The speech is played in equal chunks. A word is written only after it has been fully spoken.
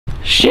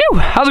Shoo!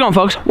 How's it going,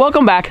 folks?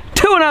 Welcome back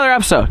to another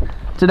episode.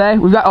 Today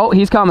we've got, oh,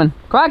 he's coming.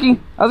 Quacky,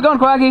 how's it going,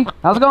 Quacky?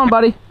 How's it going,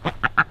 buddy?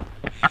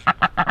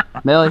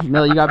 Millie,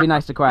 you gotta be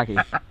nice to Quacky.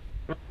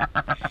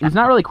 He's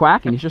not really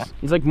quacking,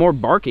 he's like more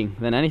barking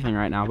than anything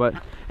right now. But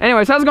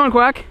anyways, how's it going,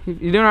 Quack?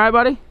 You doing all right,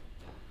 buddy?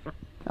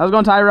 How's it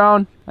going,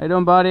 Tyrone? How you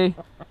doing, buddy?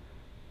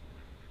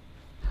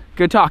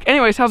 Good talk.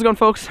 Anyways, how's it going,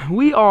 folks?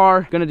 We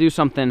are gonna do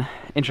something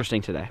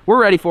interesting today. We're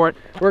ready for it.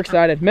 We're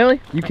excited.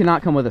 Millie, you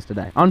cannot come with us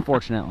today,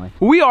 unfortunately.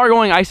 We are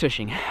going ice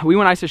fishing. We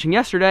went ice fishing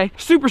yesterday.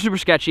 Super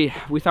sketchy.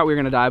 We thought we were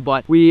gonna die,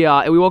 but we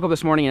woke up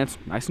this morning and it's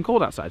nice and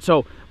cold outside.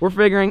 So we're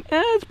figuring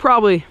it's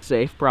probably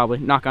safe, probably,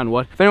 knock on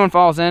wood. If anyone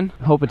falls in,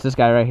 I hope it's this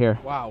guy right here.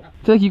 Wow.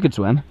 I feel like you could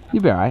swim.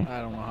 You'd be all right.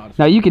 I don't know how to swim.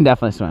 No, you can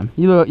definitely swim.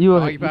 You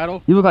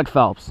look like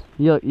Phelps.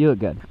 You look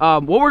good.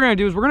 What we're gonna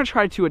do is we're gonna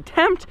try to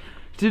attempt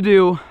to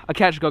do a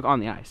catch and cook on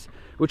the ice,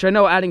 which I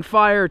know adding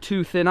fire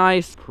to thin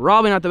ice,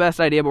 probably not the best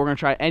idea, but we're gonna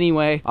try it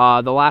anyway.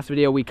 The last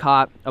video we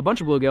caught a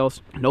bunch of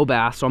bluegills, no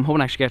bass, so I'm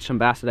hoping I should catch some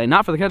bass today.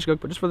 Not for the catch and cook,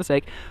 but just for the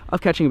sake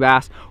of catching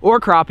bass, or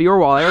crappie, or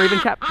walleye, or even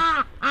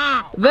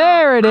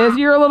There it is,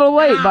 you're a little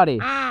late, buddy.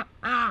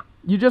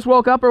 You just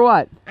woke up or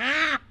what?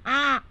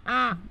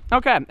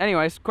 Okay,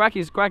 anyways,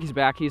 Quacky's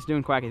back. He's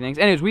doing quacky things.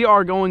 Anyways, we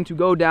are going to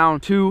go down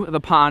to the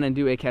pond and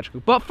do a catch and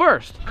cook. But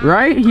first,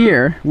 right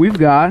here, we've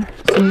got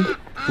some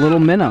little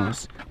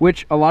minnows,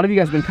 which a lot of you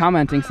guys have been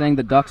commenting saying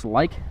the ducks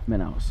like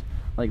minnows,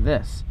 like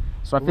this.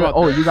 So I feel like,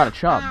 oh, you got a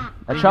chub.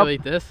 A chub,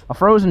 eat this? a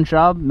frozen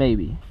chub,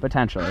 maybe,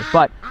 potentially.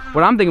 But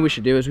what I'm thinking we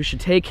should do is we should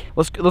take,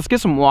 let's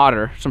get some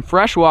water, some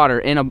fresh water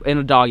in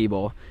a doggy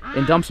bowl,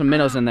 and dump some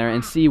minnows in there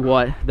and see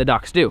what the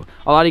ducks do.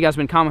 A lot of you guys have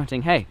been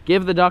commenting, hey,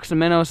 give the ducks some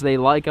minnows, they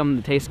like them,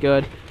 they taste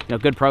good, you know,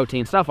 good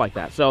protein, stuff like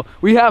that. So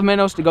we have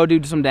minnows to go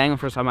do some dangling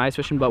for some ice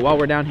fishing, but while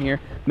we're down here,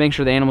 making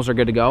sure the animals are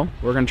good to go,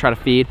 we're gonna try to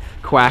feed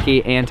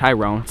Quacky and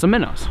Tyrone some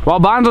minnows.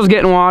 While Bonzo's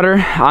getting water,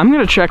 I'm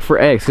gonna check for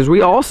eggs, because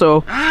we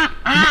also,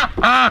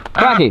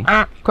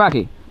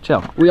 Quacky,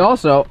 chill. We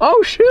also,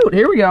 oh shoot,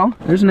 here we go.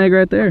 There's an egg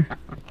right there.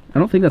 I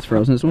don't think that's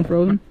frozen. Is this one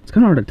frozen? It's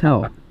kind of hard to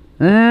tell.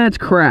 It's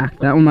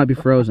cracked. That one might be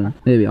frozen.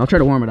 Maybe. I'll try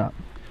to warm it up.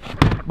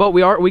 But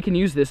we can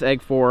use this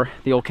egg for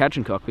the old catch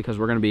and cook because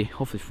we're gonna be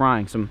hopefully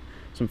frying some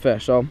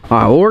fish. So,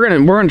 well, we're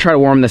gonna try to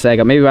warm this egg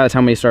up. Maybe by the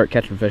time we start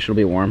catching fish, it'll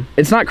be warm.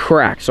 It's not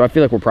cracked, so I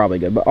feel like we're probably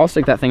good. But I'll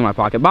stick that thing in my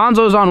pocket.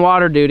 Bonzo's on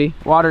water duty.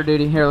 Water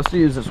duty. Here, let's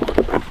use this one.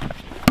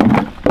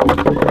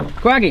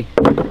 Quacky,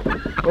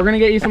 we're gonna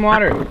get you some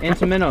water and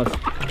some minnows.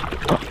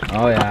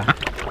 Oh yeah,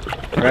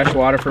 fresh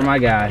water for my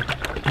guy.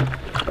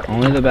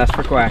 Only the best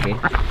for Quacky.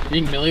 You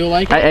think Millie will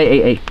like it?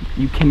 Hey,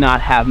 you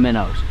cannot have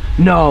minnows.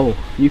 No,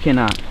 you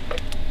cannot.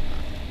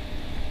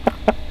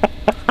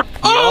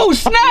 Oh,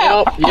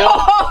 snap! Yep.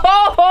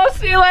 Oh,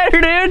 see you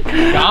later, dude.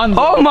 Gonzo.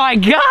 Oh my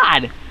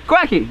God.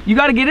 Quacky, you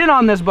gotta get in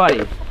on this,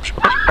 buddy.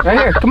 Right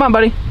here, come on,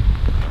 buddy.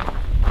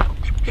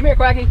 Come here,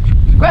 Quacky.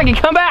 Quacky,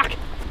 come back. Here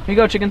you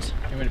go, chickens.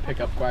 You want me to pick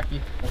up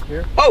Quacky right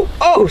here?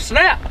 Oh,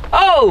 snap.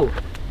 Oh,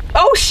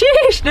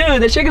 sheesh,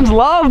 dude. The chickens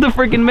love the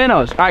freaking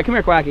minnows. All right, come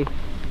here, Quacky.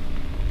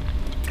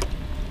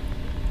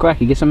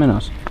 Quacky, get some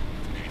minnows.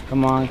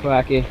 Come on,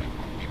 Quacky.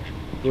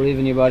 Believe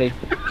in you, buddy.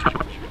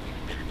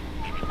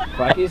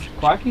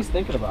 Quacky's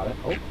thinking about it.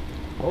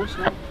 Oh,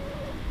 snap.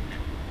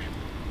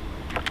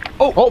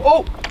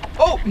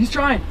 Oh, he's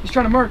trying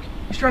to murk.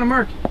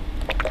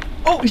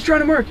 Oh, he's trying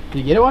to murk. Did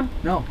you get one?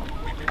 No.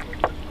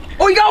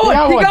 Oh, he got one.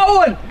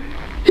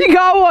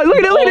 Look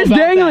at it, it's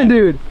dangling,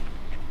 dude.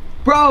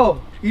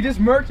 Bro, he just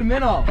murked a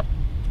minnow.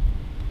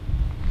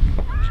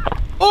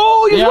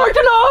 Oh, he's worked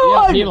another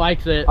one! He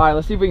likes it. All right,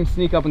 let's see if we can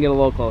sneak up and get a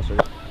little closer.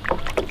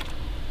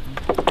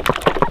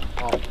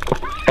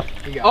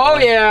 Oh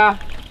yeah.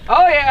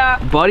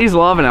 Buddy's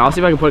loving it. I'll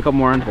see if I can put a couple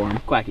more in for him.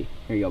 Quacky,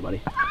 here you go,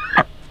 buddy.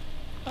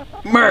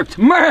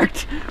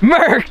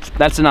 Murked.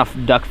 That's enough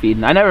duck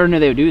feeding. I never knew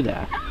they would do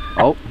that.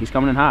 Oh, he's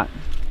coming in hot.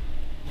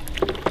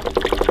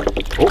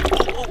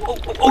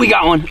 Oh, he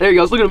got one. There he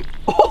goes. Look at him.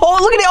 Oh,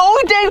 look at it.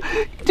 Oh,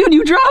 dang. Dude,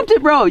 you dropped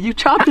it, bro. You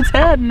chopped its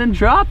head and then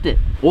dropped it.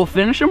 We'll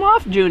finish him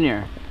off,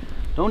 Junior.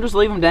 Don't just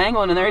leave him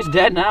dangling in there. He's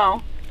dead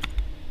now.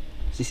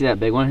 So you see that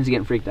big one? He's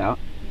getting freaked out.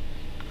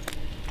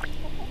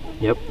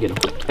 Yep, get him.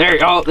 There you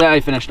go. There,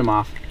 he finished him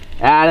off.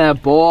 Atta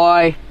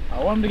boy.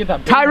 I want him to get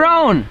that big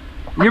Tyrone,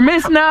 you're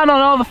missing out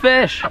on all the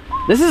fish.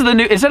 This is the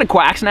new, instead of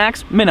quack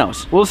snacks,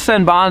 minnows. We'll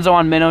send Bonzo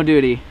on minnow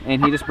duty,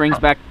 and he just brings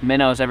back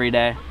minnows every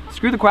day.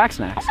 Screw the quack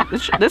snacks.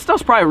 This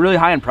stuff's probably really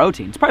high in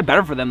protein. It's probably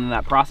better for them than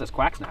that processed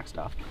quack snack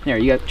stuff. Here,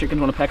 you got chickens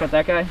want to peck at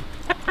that guy?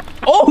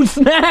 Oh,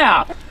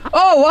 snap!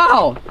 Oh,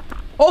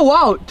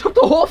 wow. Took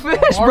the whole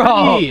fish,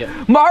 bro.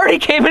 Marty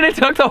came in and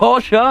took the whole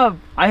shove.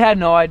 I had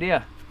no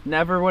idea.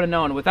 Never would have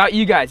known without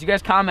you guys. You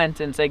guys comment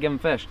and say give him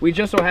fish. We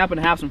just so happen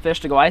to have some fish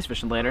to go ice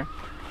fishing later.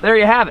 There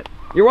you have it.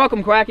 You're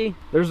welcome, Quacky.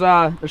 There's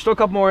still a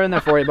couple more in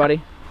there for you,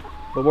 buddy.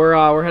 But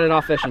we're headed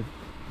off fishing.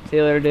 See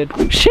you later,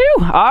 dude. Shoo!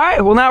 All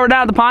right, well now we're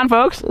down at the pond,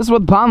 folks. This is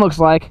what the pond looks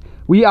like.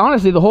 We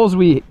honestly, the holes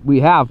we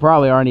have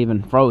probably aren't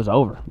even froze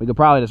over. We could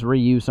probably just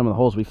reuse some of the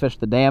holes. We fished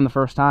the dam the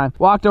first time,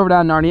 walked over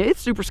down Narnia. It's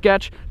super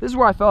sketch. This is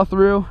where I fell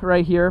through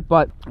right here,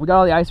 but we got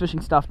all the ice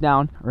fishing stuff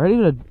down, ready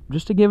to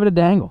just to give it a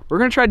dangle. We're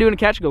gonna try doing a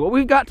catch and cook. What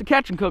we've got to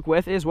catch and cook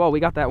with is, well, we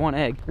got that one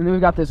egg, and then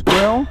we've got this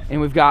grill, and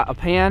we've got a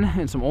pan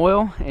and some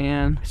oil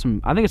and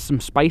some, I think it's some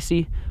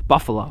spicy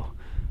buffalo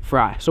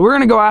fry. So we're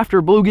gonna go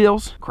after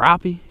bluegills,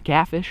 crappie,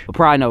 catfish. We'll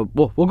probably know,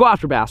 we'll go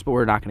after bass, but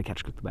we're not gonna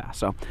catch cook the bass.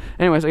 So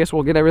anyways, I guess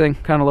we'll get everything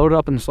kind of loaded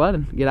up in the sled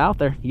and get out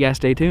there. You guys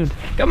stay tuned.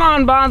 Come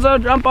on,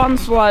 Bonzo, jump on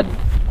the sled.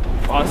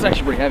 Oh, it's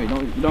actually pretty heavy.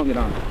 Don't get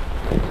on.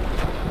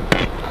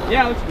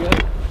 Yeah, looks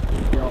good.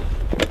 Oh,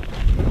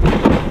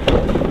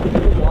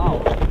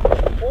 wow.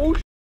 Oh,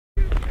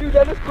 dude,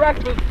 that just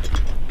cracked.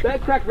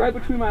 That cracked right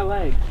between my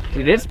legs.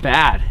 Dude, it's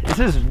bad.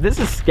 This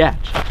is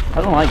sketch.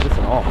 I don't like this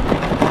at all.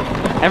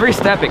 Every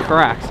step it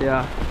cracks,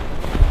 yeah.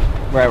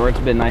 Right where it's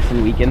been nice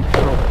and weakened.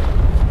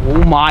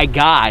 Oh my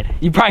God.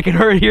 You probably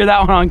could hear that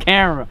one on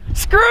camera.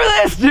 Screw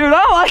this, dude, I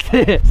don't like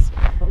this.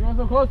 Don't go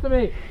so close to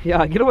me.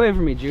 Yeah, get away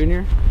from me,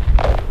 Junior.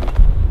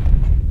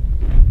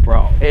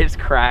 Bro, it's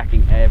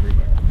cracking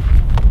everywhere.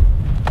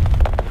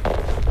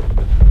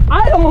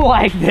 I don't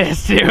like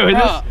this, dude.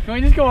 Can we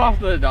just go off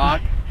the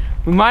dock?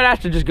 We might have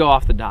to just go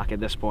off the dock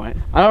at this point.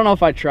 I don't know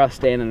if I trust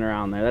standing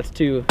around there. That's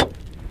too...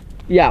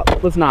 Yeah,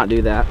 let's not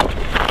do that.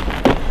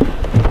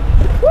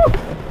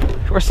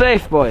 Woo! We're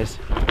safe, boys.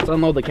 Let's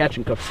unload the catch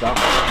and cook stuff.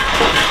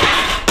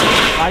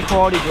 High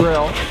quality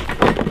grill.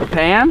 The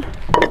pan.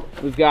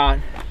 We've got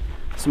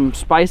some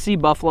spicy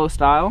buffalo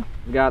style.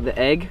 We've got the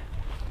egg.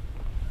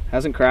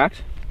 Hasn't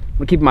cracked. I'm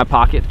gonna keep it in my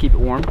pocket to keep it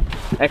warm.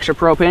 Extra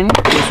propane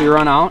in case we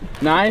run out.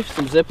 Knife,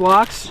 some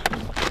Ziplocs,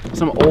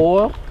 some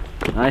oil.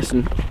 Nice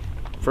and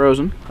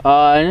frozen.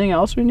 Anything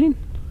else we need?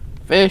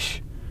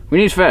 Fish. We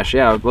need fish,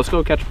 yeah. Let's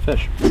go catch some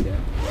fish. Yeah.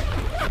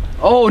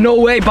 Oh, no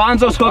way.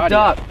 Bonzo's hooked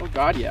up. Oh,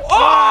 God, yeah.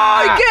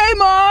 Oh, it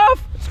came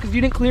off! It's because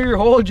you didn't clear your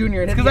hole,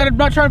 Junior. It's because I'm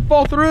not trying to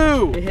fall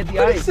through. It hit the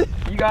ice.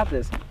 You got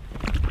this.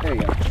 There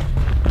you go.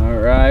 All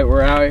right,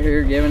 we're out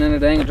here giving it a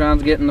dangle.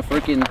 John's getting the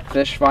freaking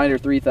Fish Finder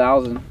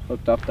 3000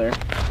 hooked up there.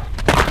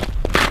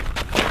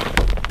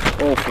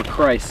 Oh, for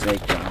Christ's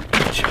sake, John.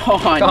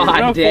 John,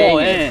 God, you're gonna fall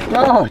in.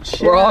 Oh,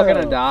 chill. We're all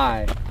gonna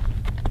die.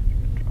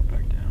 Drop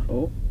back down.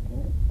 Oh.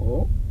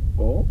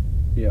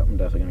 Yeah, I'm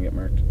definitely gonna get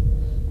murked.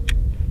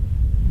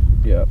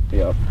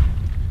 Yep.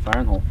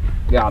 Fire in the hole.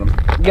 Got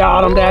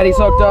him. Daddy's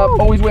hooked up.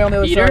 Oh, he's way on the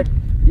other side.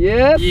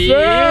 Yes,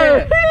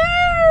 sir.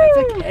 That's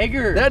a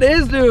kegger. That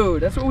is,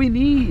 dude. That's what we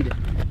need.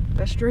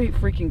 That's straight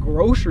freaking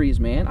groceries,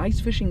 man. Ice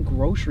fishing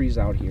groceries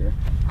out here.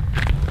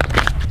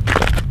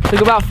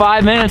 Took about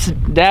 5 minutes.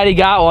 Daddy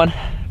got one.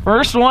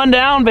 First one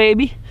down,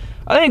 baby.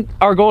 I think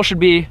our goal should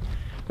be,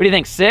 what do you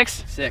think,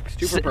 6? 6,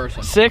 2 per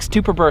person. 6,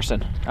 2 per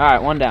person. All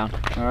right, one down.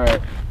 All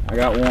right, I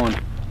got one.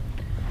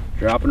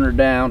 Dropping her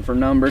down for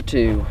number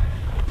 2.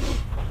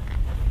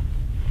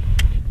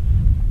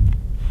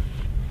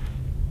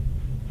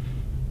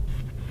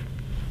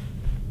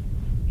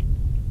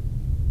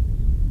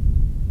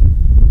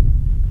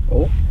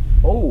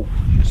 Oh,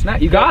 snap,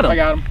 you got him. I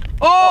got him.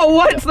 Oh,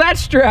 what's that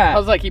strap? I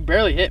was like, he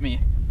barely hit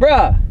me.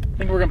 Bruh. I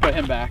think we're gonna put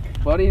him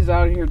back. Buddy's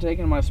out here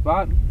taking my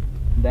spot,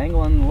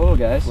 dangling the little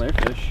guys. FLAIR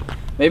fish.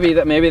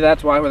 Maybe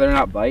that's why they're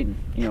not biting.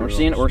 You know,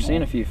 we're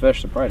seeing a few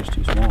fish. They're probably just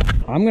too small.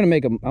 I want to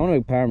make a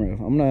power move.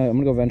 I'm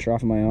gonna go venture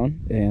off on my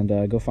own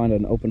and go find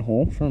an open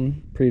hole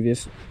from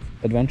previous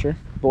adventure.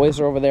 Boys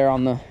are over there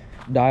on the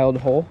dialed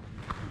hole.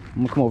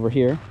 I'm gonna come over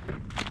here.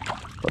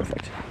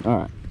 Perfect. All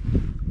right.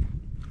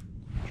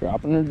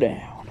 Dropping her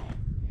down.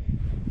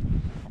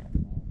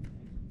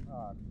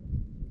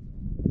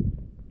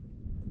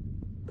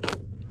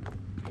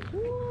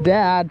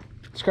 Dad,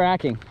 it's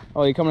cracking.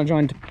 Oh, you coming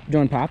to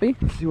join Poppy?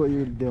 Let's see what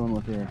you're dealing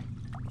with here.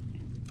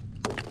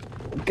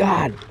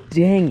 God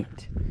dang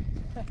it.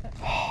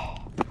 Oh,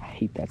 I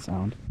hate that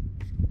sound.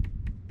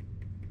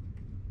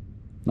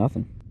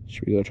 Nothing.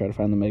 Should we go try to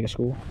find the mega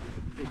school?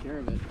 Take care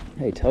of it.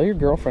 Hey, tell your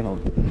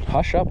girlfriend to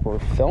hush up. We're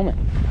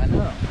filming. I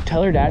know.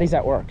 Tell her daddy's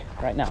at work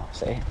right now.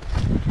 Say,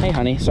 hey,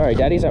 honey, sorry,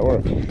 daddy's at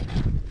work.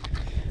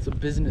 It's a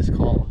business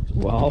call.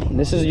 Well,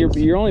 this is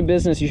your only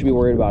business you should be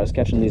worried about is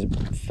catching these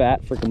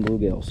fat freaking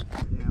bluegills.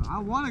 Yeah, I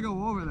want to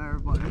go over there,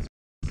 but it's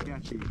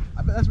sketchy.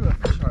 I bet that's where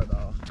the fish are,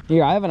 though.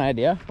 Here, I have an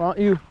idea. Why don't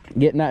you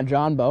get in that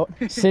John boat,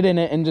 sit in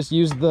it, and just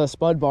use the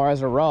spud bar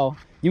as a row?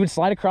 You would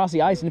slide across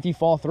the ice, and if you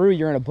fall through,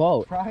 you're in a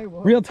boat. Probably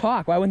would. Real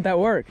talk, why wouldn't that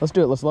work? Let's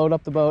do it. Let's load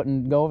up the boat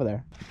and go over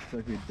there. I feel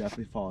like we'd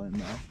definitely fall in, though.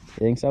 You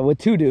think so? With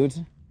 2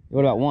 dudes?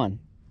 What about 1?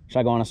 Should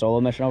I go on a solo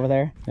mission over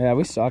there? Yeah,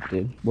 we suck,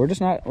 dude. We're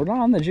not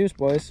on the juice,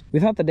 boys. We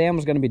thought the dam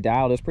was gonna be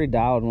dialed. It was pretty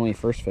dialed when we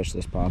first fished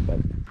this pond, but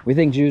we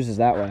think juice is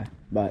that way.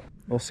 But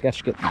we'll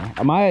sketch get there.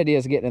 My idea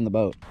is getting in the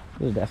boat.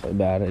 This is definitely a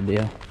bad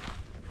idea.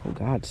 Oh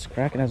God, it's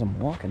cracking as I'm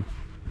walking.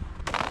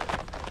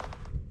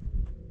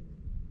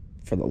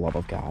 For the love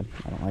of God,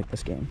 I don't like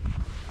this game.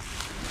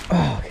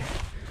 Oh, okay.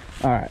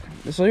 All right,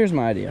 so here's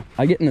my idea.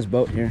 I get in this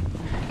boat here.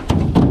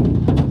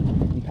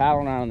 I'm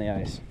paddling out on the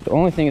ice. The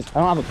only thing is I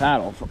don't have a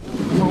paddle.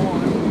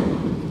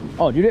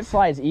 Oh, dude, it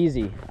slides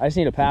easy. I just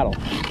need a paddle.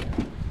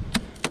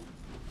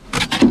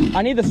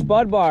 I need the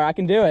spud bar. I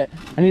can do it.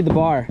 I need the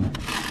bar.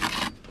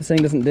 This thing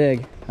doesn't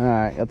dig. All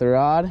right, got the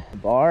rod, the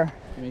bar.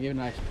 Can we give it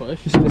a nice push?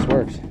 Let's see if this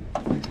works.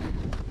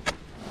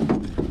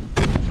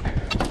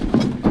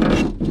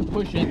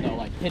 Push in though,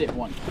 like hit it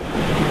once.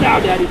 Now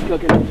Daddy's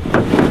cooking. Here,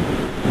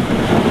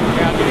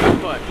 I'll give you a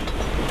push.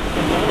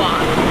 Hold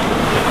on.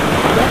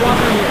 Don't walk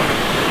in here.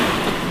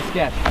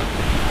 Sketch.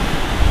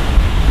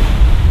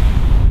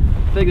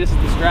 I think this is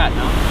the strat,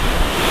 no?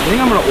 You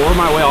think I'm gonna oar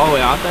my way all the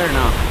way out there?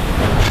 No.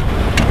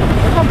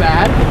 That's not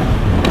bad.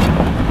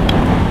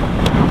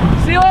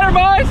 See you later,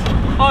 boys.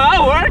 Oh,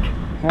 that'll work.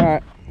 All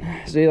right.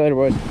 See you later,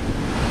 boys.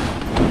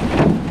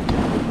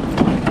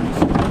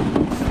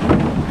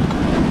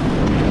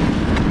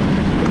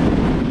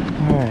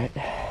 All right.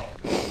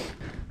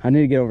 I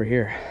need to get over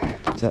here.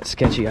 It's that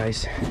sketchy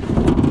ice.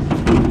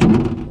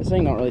 This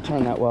thing don't really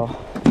turn that well.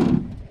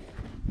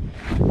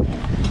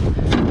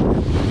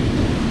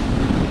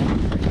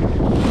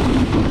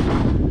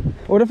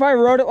 What if I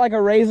rode it like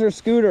a Razor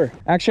scooter?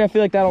 Actually, I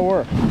feel like that'll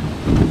work.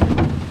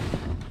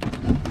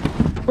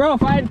 Bro,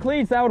 if I had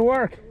cleats, that would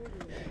work.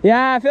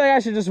 Yeah, I feel like I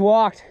should just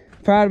walked.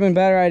 Probably been a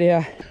better idea.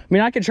 I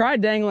mean, I could try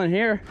dangling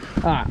here.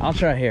 All right, I'll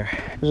try here.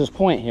 There's this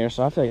point here,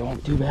 so I feel like it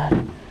won't be too bad.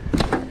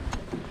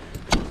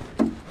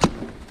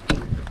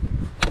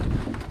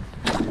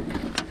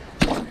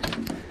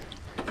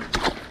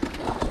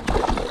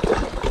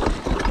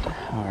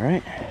 All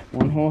right,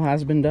 one hole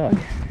has been dug.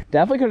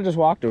 Definitely could have just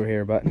walked over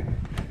here, but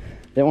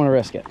didn't want to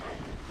risk it.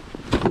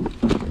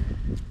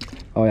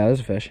 Oh yeah, there's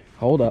a fish.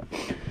 Hold up.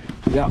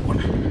 We got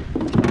one.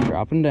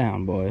 Dropping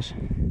down, boys.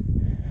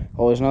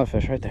 Oh, there's another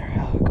fish right there.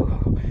 Go, go, go.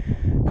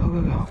 Go,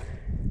 go, go.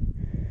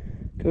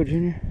 Go,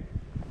 Junior.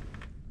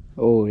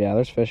 Oh yeah,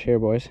 there's fish here,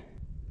 boys.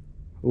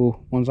 Ooh,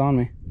 one's on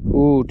me.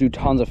 Ooh, dude,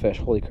 tons of fish.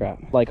 Holy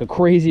crap. Like a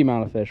crazy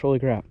amount of fish. Holy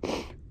crap.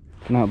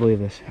 Cannot believe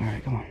this. All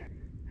right, come on.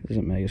 This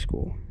isn't mega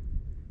school.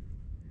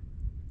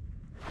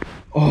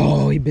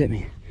 Oh, he bit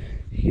me.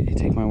 You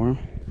take my worm?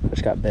 I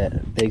just got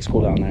bit. Big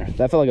school down there.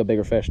 That felt like a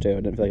bigger fish too.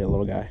 It didn't feel like a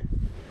little guy.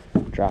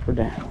 Drop her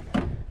down.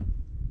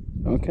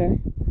 Okay.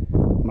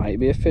 Might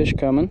be a fish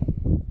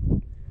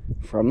coming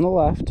from the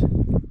left.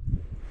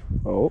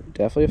 Oh,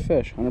 definitely a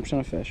fish. 100%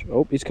 a fish.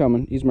 Oh, he's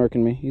coming. He's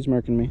murking me. He's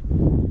murking me.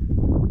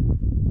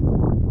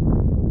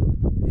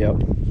 Yep.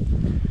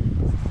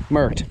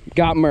 Murked.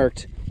 Got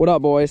murked. What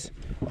up, boys?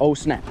 Oh,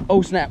 snap.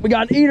 Oh, snap. We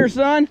got an eater,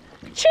 son.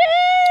 Choo!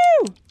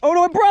 Oh,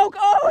 no, it broke.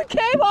 Oh, it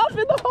came off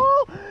in the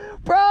hole.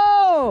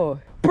 Bro!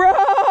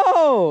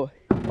 Bro!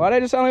 Why'd I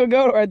just sound like a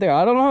goat right there?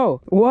 I don't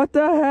know. What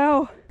the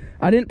hell?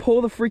 I didn't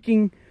pull the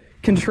freaking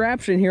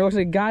contraption here. It looks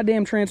like a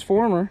goddamn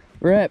transformer.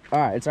 Rip. All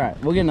right, it's all right.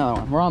 We'll get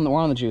another one. We're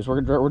on the juice.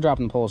 We're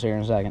dropping the poles here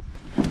in a second.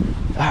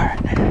 All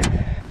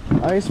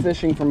right. Ice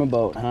fishing from a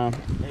boat, huh?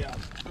 Yeah.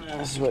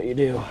 This is what you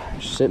do.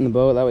 Just sit in the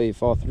boat. That way you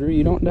fall through,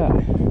 you don't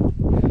die.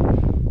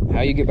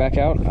 How you get back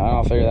out?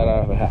 I'll figure that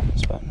out if it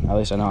happens, but at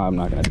least I know I'm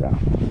not gonna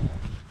drown.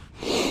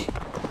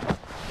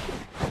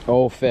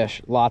 Oh,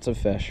 fish. Lots of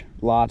fish.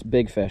 Lots.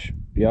 Big fish.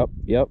 Yep.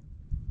 Yep.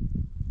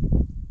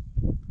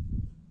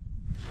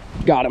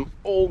 Got him.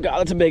 Oh, God.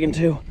 That's a big one,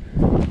 too.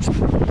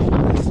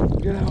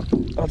 Get out.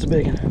 That's a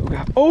big one. Oh,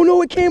 God. Oh,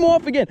 no. It came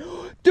off again.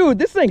 Dude,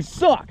 this thing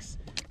sucks.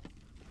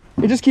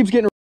 It just keeps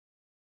getting...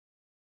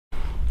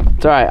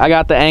 It's all right. I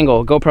got the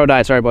angle. GoPro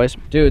died. Sorry, boys.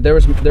 Dude, there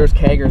was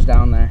keggers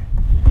down there.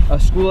 A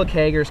school of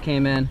keggers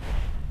came in,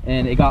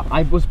 and it got...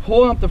 I was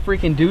pulling up the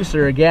freaking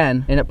deucer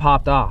again, and it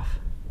popped off.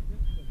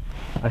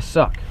 I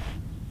suck.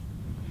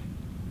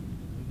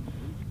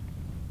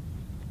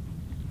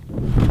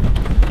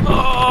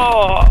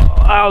 Oh,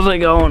 how's it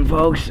going,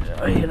 folks?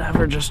 You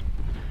never just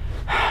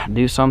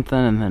do something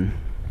and then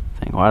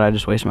think, why did I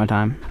just waste my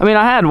time? I mean,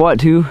 I had, what,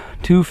 two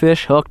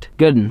fish hooked?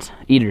 Good ones,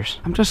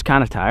 eaters. I'm just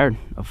kind of tired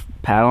of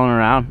paddling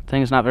around.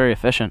 Thing's not very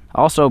efficient.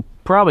 Also,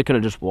 probably could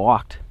have just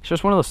walked. It's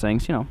just one of those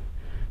things, you know,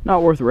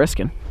 not worth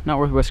risking. Not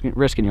worth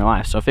risking your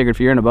life. So I figured if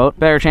you're in a boat,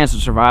 better chance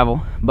of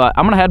survival. But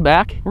I'm gonna head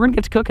back. We're gonna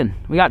get to cooking.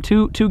 We got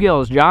two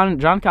gills. John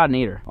caught an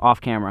eater off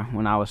camera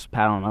when I was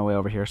paddling my way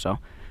over here. So,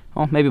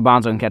 well, maybe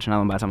Bonzo can catch another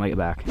one by the time I get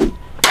back.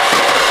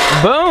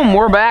 Boom,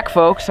 we're back,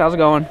 folks. How's it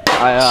going?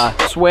 I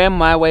swam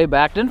my way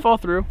back. Didn't fall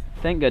through,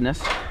 thank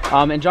goodness.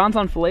 And John's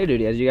on fillet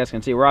duty, as you guys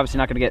can see. We're obviously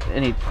not gonna get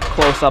any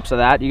close-ups of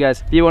that. You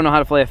guys, if you wanna know how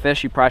to fillet a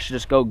fish, you probably should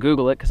just go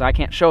Google it, because I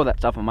can't show that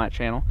stuff on my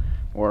channel.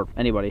 Or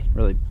anybody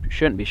really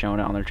shouldn't be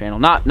showing it on their channel.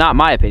 Not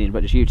my opinion,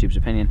 but just YouTube's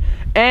opinion.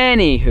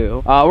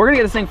 Anywho, we're gonna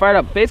get this thing fired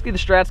up. Basically, the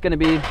strat's gonna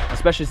be,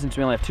 especially since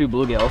we only have 2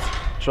 bluegills,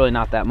 it's really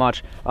not that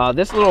much.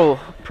 This little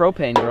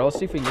propane grill, let's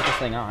see if we can get this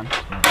thing on.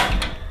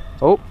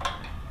 Oh,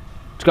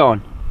 it's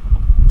going.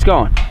 It's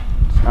going.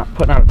 It's not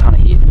putting out a ton of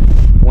heat.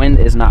 Wind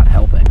is not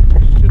helping.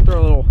 Just gonna throw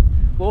a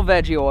little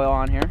veggie oil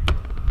on here.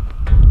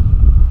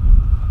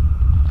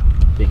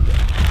 Bingo.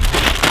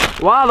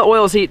 While the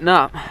oil's heating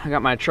up, I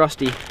got my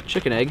trusty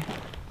chicken egg.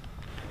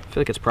 I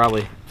feel like it's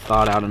probably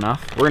thawed out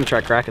enough. We're gonna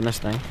try cracking this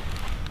thing.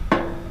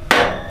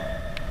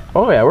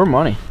 Oh yeah, we're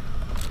money.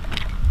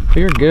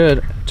 We're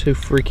good to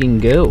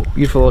freaking go.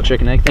 Beautiful little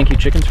chicken egg. Thank you,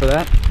 chickens, for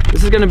that.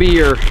 This is gonna be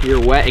your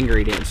wet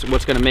ingredients.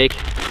 What's gonna make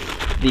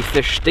the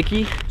fish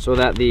sticky so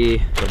that the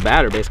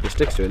batter basically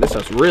sticks to it. This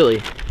stuff's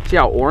really, see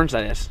how orange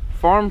that is?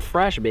 Farm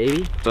fresh,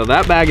 baby. So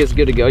that bag is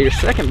good to go. Your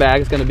second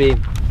bag is gonna be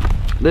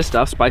this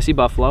stuff, spicy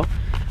buffalo,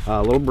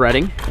 a little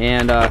breading.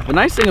 And the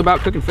nice thing about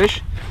cooking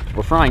fish,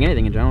 or frying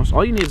anything in general, is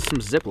all you need is some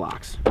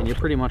Ziplocs, and you're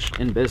pretty much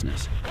in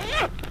business.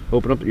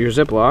 Open up your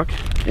Ziploc,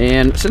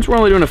 and since we're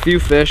only doing a few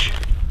fish,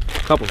 a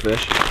couple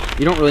fish,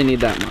 you don't really need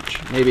that much.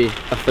 Maybe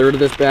a third of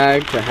this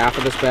bag to half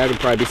of this bag would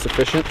probably be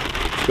sufficient.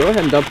 So go ahead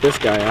and dump this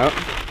guy out.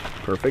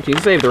 Perfect. You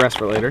can save the rest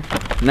for later.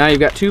 Now you've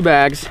got 2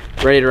 bags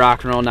ready to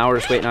rock and roll. Now we're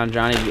just waiting on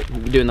Johnny to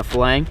be doing the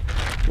filleting.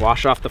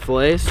 Wash off the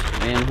fillets,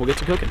 and we'll get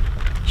to cooking.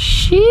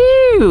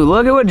 Shoo!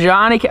 Look at what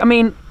Johnny,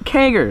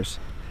 Kagers.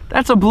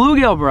 That's a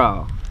bluegill,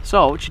 bro.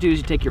 So what you do is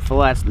you take your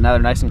fillets, now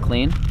they're nice and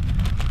clean,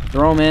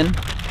 throw them in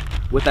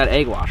with that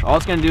egg wash. All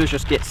it's gonna do is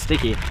just get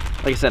sticky.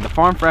 Like I said, the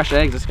farm fresh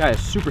eggs, this guy is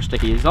super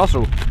sticky. He's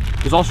also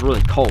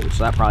really cold,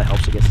 so that probably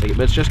helps it get sticky.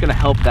 But it's just gonna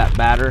help that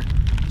batter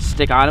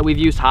stick on it. We've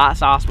used hot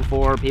sauce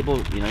before. People,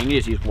 you can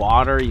just use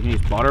water, you can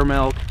use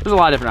buttermilk. There's a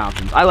lot of different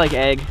options. I like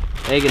egg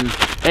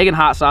and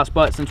hot sauce,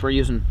 but since we're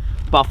using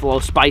buffalo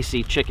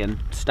spicy chicken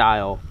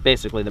style,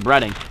 basically the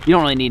breading, you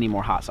don't really need any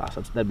more hot sauce.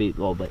 That'd be a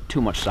little bit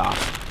too much sauce.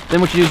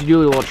 Then what you do is you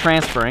do a little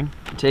transferring.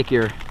 You take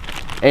your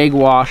egg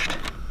washed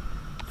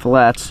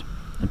fillets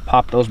and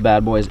pop those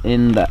bad boys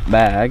in that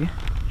bag.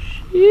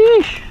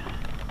 Sheesh.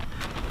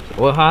 Is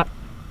the oil hot?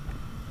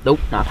 Nope,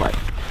 not quite.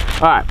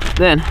 All right,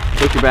 then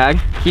take your bag,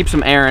 keep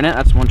some air in it.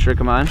 That's one trick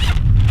of mine.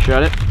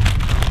 Shut it.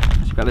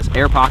 So you've got this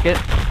air pocket.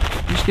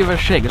 Just give it a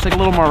shake. It's like a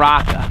little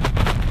maraca.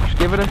 Just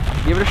give it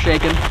a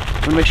shaking. You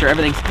want to make sure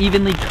everything's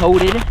evenly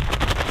coated.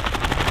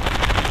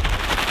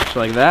 Just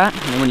like that.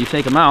 And then when you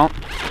take them out,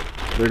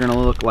 they're gonna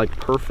look like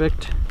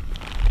perfect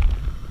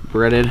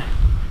breaded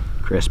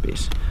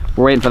Crispies.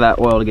 We're waiting for that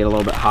oil to get a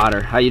little bit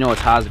hotter. How you know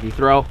it's hot is if you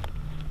throw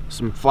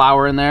some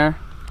flour in there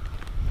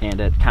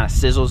and it kind of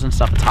sizzles and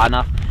stuff, it's hot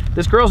enough.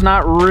 This grill's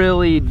not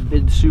really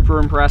super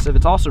impressive.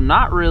 It's also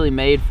not really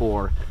made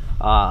for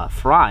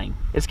frying.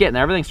 It's getting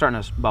there. Everything's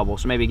starting to bubble,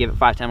 so maybe give it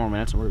 5-10 more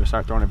minutes and we're gonna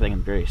start throwing everything in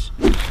the grease.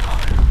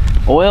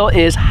 Oil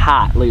is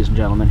hot, ladies and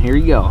gentlemen. Here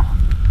you go.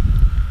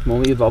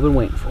 Moment you've all been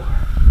waiting for.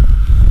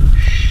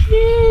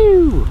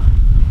 Shoo!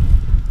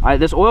 All right,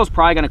 this oil's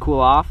probably gonna cool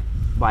off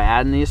by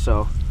adding these,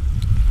 so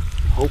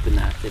I'm hoping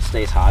that it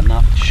stays hot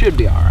enough. It should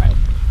be all right.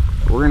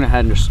 But we're gonna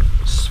head and just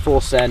full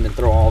send and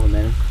throw all of them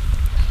in,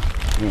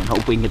 and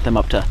hope we can get them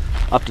up to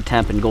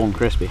temp and golden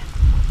crispy.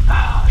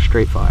 Ah,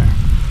 straight fire.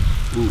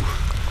 Ooh.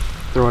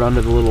 Throw it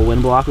under the little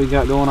wind block we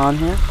got going on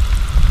here.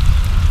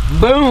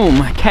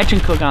 Boom! Catch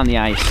and cook on the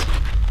ice.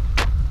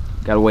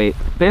 Gotta wait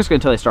basically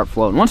until they start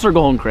floating. Once they're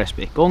golden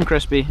crispy,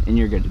 and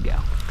you're good to go.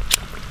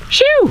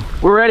 Shoo!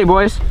 We're ready,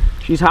 boys.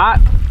 She's hot,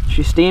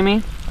 she's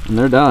steamy, and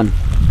they're done.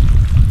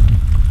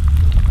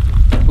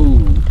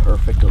 Ooh,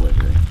 perfect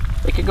delivery.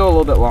 They could go a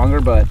little bit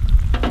longer, but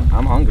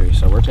I'm hungry,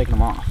 so we're taking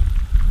them off.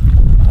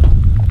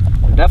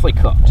 They're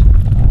definitely cooked.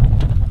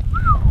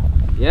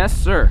 Yes,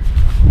 sir.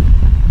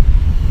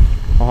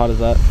 How hot is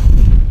that?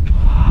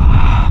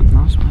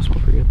 No, it smells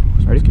pretty good.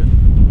 Ready? Good.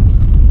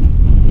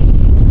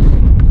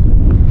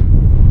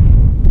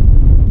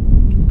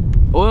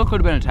 Oil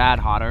could have been a tad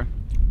hotter.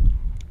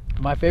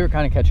 My favorite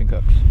kind of catch and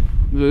cooks.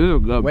 These are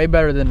good. Way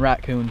better than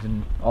raccoons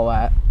and all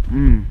that.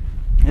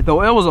 If the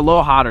oil was a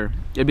little hotter,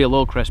 it'd be a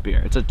little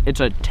crispier. It's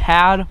a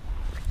tad,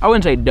 I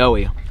wouldn't say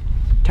doughy,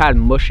 tad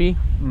mushy.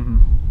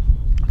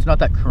 It's not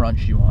that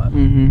crunch you want.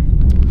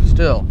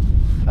 Still,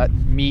 that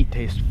meat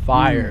tastes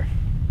fire.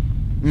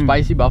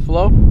 Spicy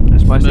buffalo.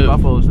 Spicy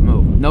buffalo is the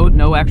move.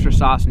 No extra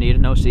sauce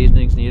needed. No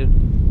seasonings needed.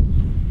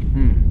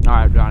 All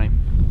right, Johnny.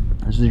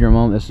 This is your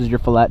moment. This is your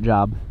fillet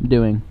job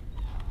doing.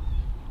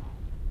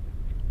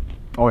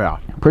 Oh yeah.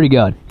 Pretty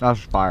good. That's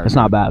fire. It's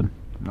not bad.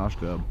 That's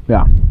good.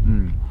 Yeah.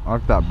 I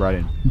like that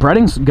breading.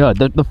 Breading's good.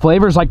 The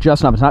flavor's like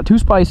just enough. It's not too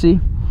spicy.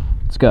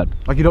 It's good.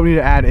 Like you don't need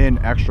to add in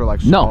extra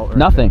like salt. No,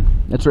 nothing.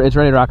 It's ready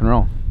to rock and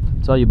roll.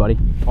 It's all you, buddy.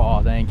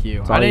 Oh, thank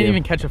you. I didn't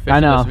even catch a fish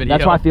in this video.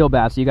 That's why I feel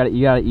bad. So you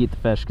gotta eat the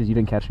fish because you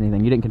didn't catch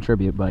anything. You didn't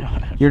contribute, but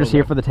you're just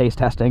here for the taste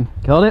testing.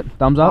 Killed it.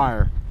 Thumbs up.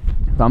 Fire.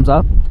 Thumbs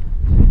up.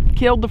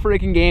 Killed the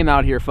freaking game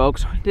out here,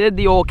 folks. Did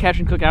the old catch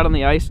and cook out on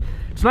the ice.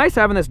 It's nice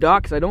having this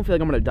dock because I don't feel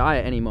like I'm gonna die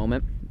at any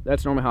moment.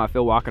 That's normally how I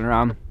feel walking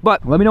around.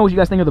 But let me know what you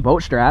guys think of the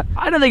boat strat.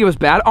 I didn't think it was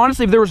bad.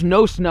 Honestly, if there was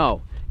no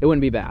snow, it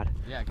wouldn't be bad.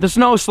 Yeah, the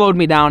snow slowed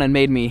me down and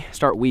made me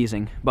start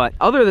wheezing. But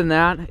other than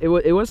that,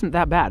 it wasn't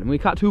that bad. We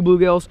caught 2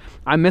 bluegills.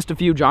 I missed a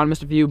few. John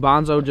missed a few.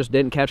 Bonzo just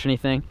didn't catch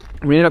anything.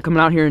 We ended up coming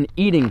out here and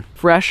eating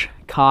fresh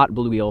caught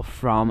bluegill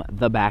from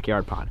the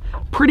backyard pond.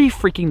 Pretty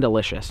freaking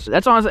delicious.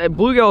 That's honestly,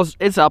 bluegills,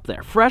 it's up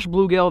there. Fresh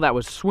bluegill that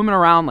was swimming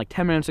around like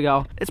 10 minutes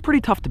ago. It's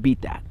pretty tough to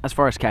beat that as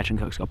far as catch and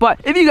cooks go.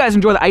 But if you guys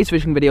enjoy the ice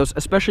fishing videos,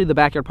 especially the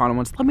backyard pond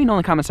ones, let me know in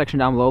the comment section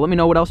down below. Let me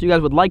know what else you guys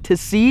would like to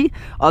see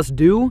us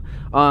do.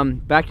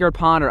 Backyard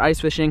pond or ice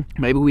fishing.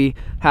 Maybe we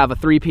have a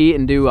 3-peat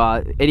and do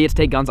Idiots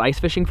Take Guns ice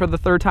fishing for the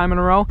 3rd time in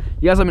a row.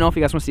 You guys let me know if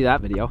you guys want to see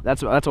that video.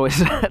 That's always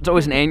that's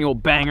always an annual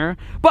banger.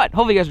 But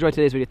hopefully you guys enjoyed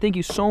today's video. Thank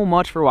you so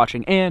much for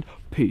watching, and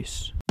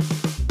peace.